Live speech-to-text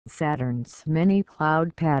Saturn's many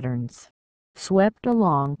cloud patterns, swept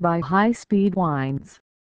along by high-speed winds,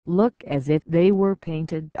 look as if they were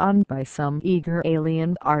painted on by some eager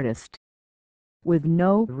alien artist. With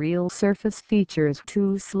no real surface features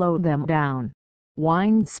to slow them down,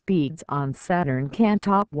 wind speeds on Saturn can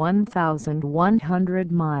top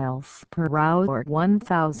 1,100 miles per hour,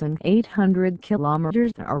 1,800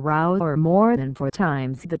 kilometers per hour, more than 4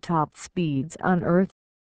 times the top speeds on Earth.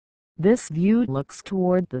 This view looks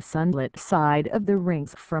toward the sunlit side of the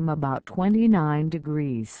rings from about 29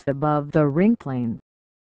 degrees above the ring plane.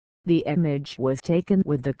 The image was taken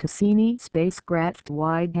with the Cassini spacecraft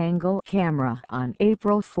wide-angle camera on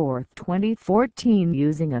April 4, 2014,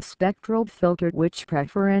 using a spectral filter which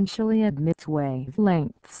preferentially admits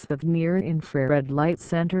wavelengths of near-infrared light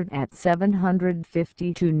centered at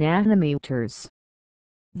 752 nanometers.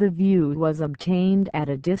 The view was obtained at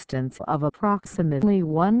a distance of approximately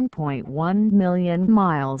 1.1 million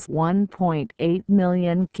miles, 1.8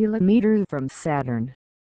 million kilometers from Saturn.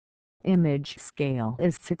 Image scale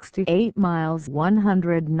is 68 miles,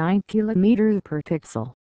 109 kilometers per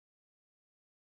pixel.